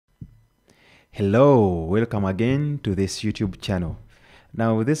Hello, welcome again to this YouTube channel.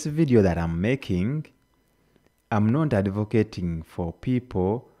 Now, this video that I'm making, I'm not advocating for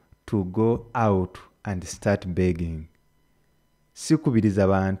people to go out and start begging. Sikubiriza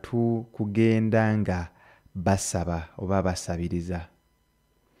bantu kugenda nga basaba oba basabiriza.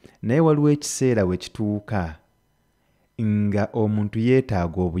 Naye waliwo ekiseera we kituuka nga omuntu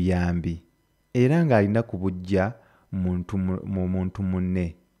yeetaaga obuyambi era ng'alina kubujja mu muntu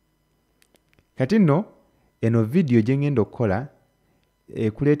munne. Kati nno eno video gye ngenda okukola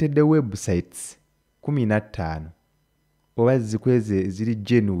ekuleetedde websites 15 oba zikweze ziri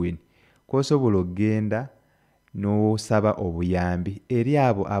genuine kw'osobola okgenda n'osaba obuyambi eri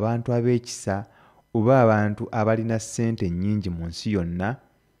abo abantu ab'ekisa oba abantu abalina ssente nnyingi mu nsi yonna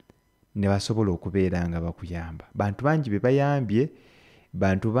ne basobola okubeera nga bakuyamba. Bantu bangi be bayambye,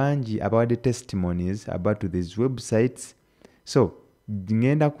 bantu bangi abawadde testimonies about these websites. So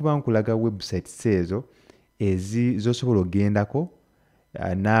ngenda kuba nkulaga websites ezo zosobola okgendako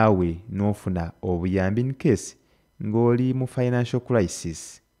naawe n'ofuna obuyambi in case ng'oli mu financial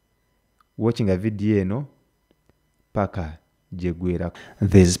crisis. Watching a video eno paka gyegwerako.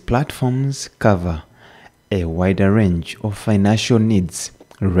 These platforms cover a wider range of financial needs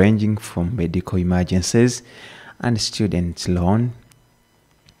ranging from medical emergencies and student loan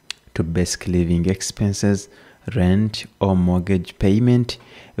to basic living expenses, rent or mortgage payment,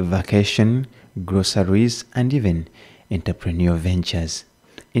 vacation, groceries, and even entrepreneurial ventures.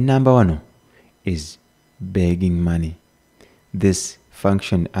 In number one is begging money. This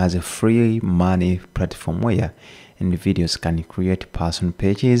functions as a free money platform where individuals can create personal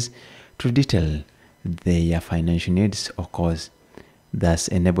pages to detail their financial needs or cause, thus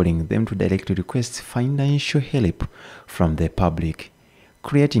enabling them to directly request financial help from the public.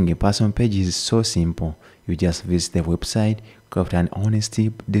 Creating a personal page is so simple. You just visit the website, craft an honest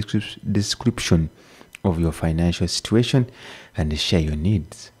description of your financial situation, and share your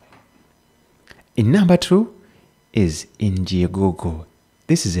needs. In number 2 is Indiegogo.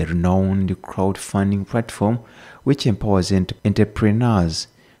 This is a renowned crowdfunding platform which empowers entrepreneurs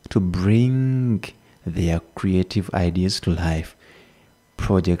to bring their creative ideas to life.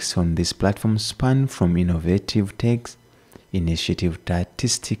 Projects on this platform span from innovative tech initiative to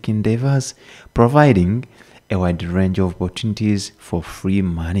artistic endeavors, providing a wide range of opportunities for free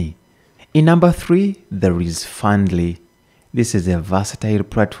money. In number 3, there is Fundly. This is a versatile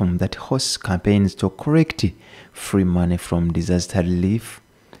platform that hosts campaigns to collect free money from disaster relief,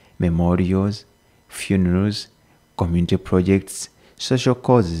 memorials, funerals, community projects, social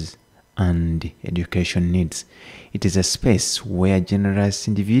causes, and education needs. It is a space where generous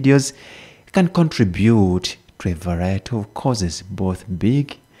individuals can contribute to a variety of causes, both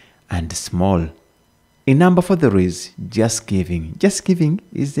big and small. In number 4, there is Just Giving. Just Giving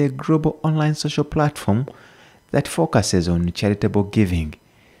is a global online social platform that focuses on charitable giving.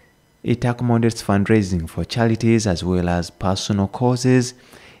 It accommodates fundraising for charities as well as personal causes.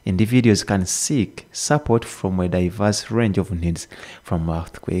 Individuals can seek support from a diverse range of needs, from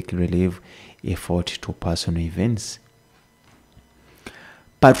earthquake relief effort to personal events.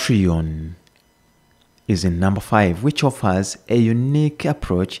 Patreon is in number 5, which offers a unique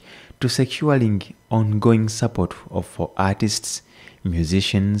approach to securing ongoing support for artists,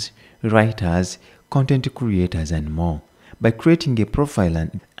 musicians, writers, content creators, and more. By creating a profile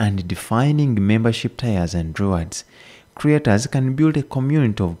and defining membership tiers and rewards, creators can build a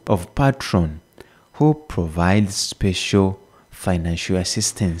community of patrons who provide special financial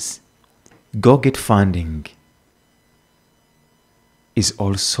assistance. Go Get Funding is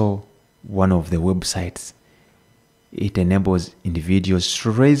also one of the websites. It enables individuals to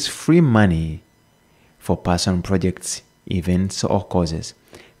raise free money for personal projects, events, or causes.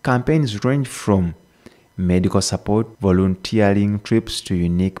 Campaigns range from medical support, volunteering trips to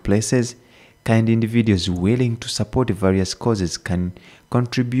unique places. Kind individuals willing to support various causes can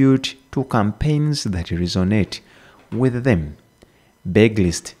contribute to campaigns that resonate with them.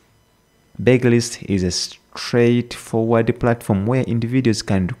 Beglist. Beglist is a straightforward platform where individuals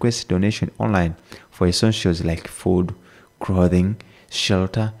can request donation online for essentials like food, clothing,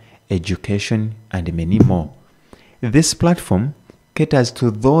 shelter, education, and many more. This platform caters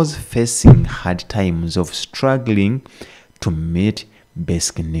to those facing hard times of struggling to meet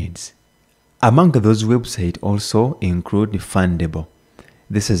basic needs. Among those websites also include Fundable.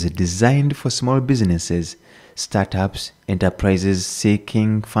 This is designed for small businesses, startups, enterprises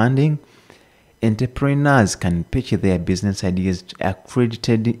seeking funding. Entrepreneurs can pitch their business ideas to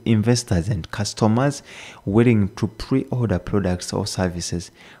accredited investors and customers willing to pre-order products or services,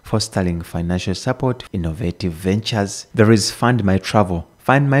 fostering financial support, innovative ventures. There is Fund My Travel.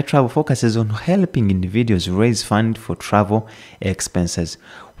 Find My Travel focuses on helping individuals raise funds for travel expenses,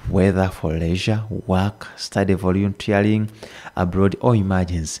 whether for leisure, work, study, volunteering abroad, or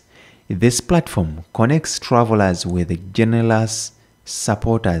emergency. This platform connects travelers with generous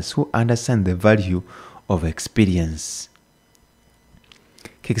supporters who understand the value of experience.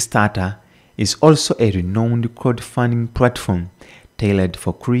 Kickstarter is also a renowned crowdfunding platform tailored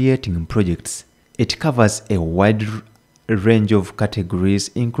for creating projects. It covers a wide range of categories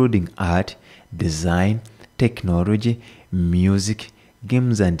including art, design, technology, music,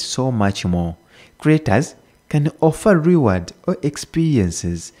 games, and so much more. Creators can offer rewards or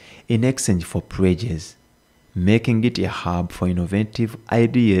experiences in exchange for pledges, making it a hub for innovative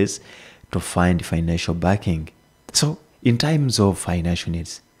ideas to find financial backing. So, in times of financial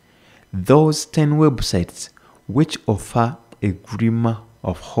needs, those 10 websites which offer a glimmer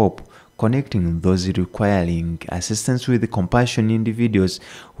of hope, connecting those requiring assistance with compassionate individuals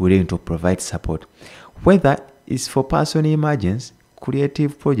willing to provide support, whether it's for personal emergencies,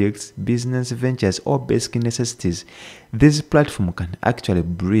 creative projects, business ventures, or basic necessities. This platform can actually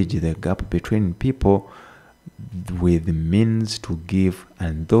bridge the gap between people with the means to give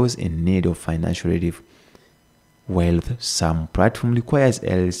and those in need of financial relief. While some platform requires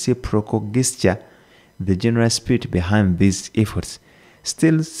a reciprocal gesture, the general spirit behind these efforts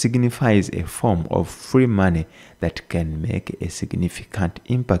still signifies a form of free money that can make a significant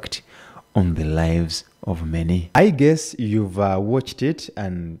impact on the lives of many. I guess you've watched it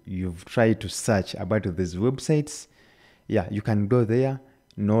and you've tried to search about these websites. Yeah, you can go there,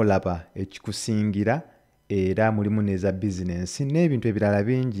 n'olaba ekikusingira era mulimu neza business n'ebintu ebirala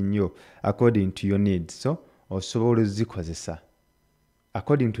bingi nnyo according to your needs. So osobola zikozesa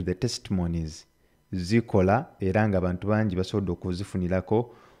according to the testimonies zikola era nga abantu bangi basobodde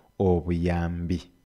okuzifunirako obuyambi.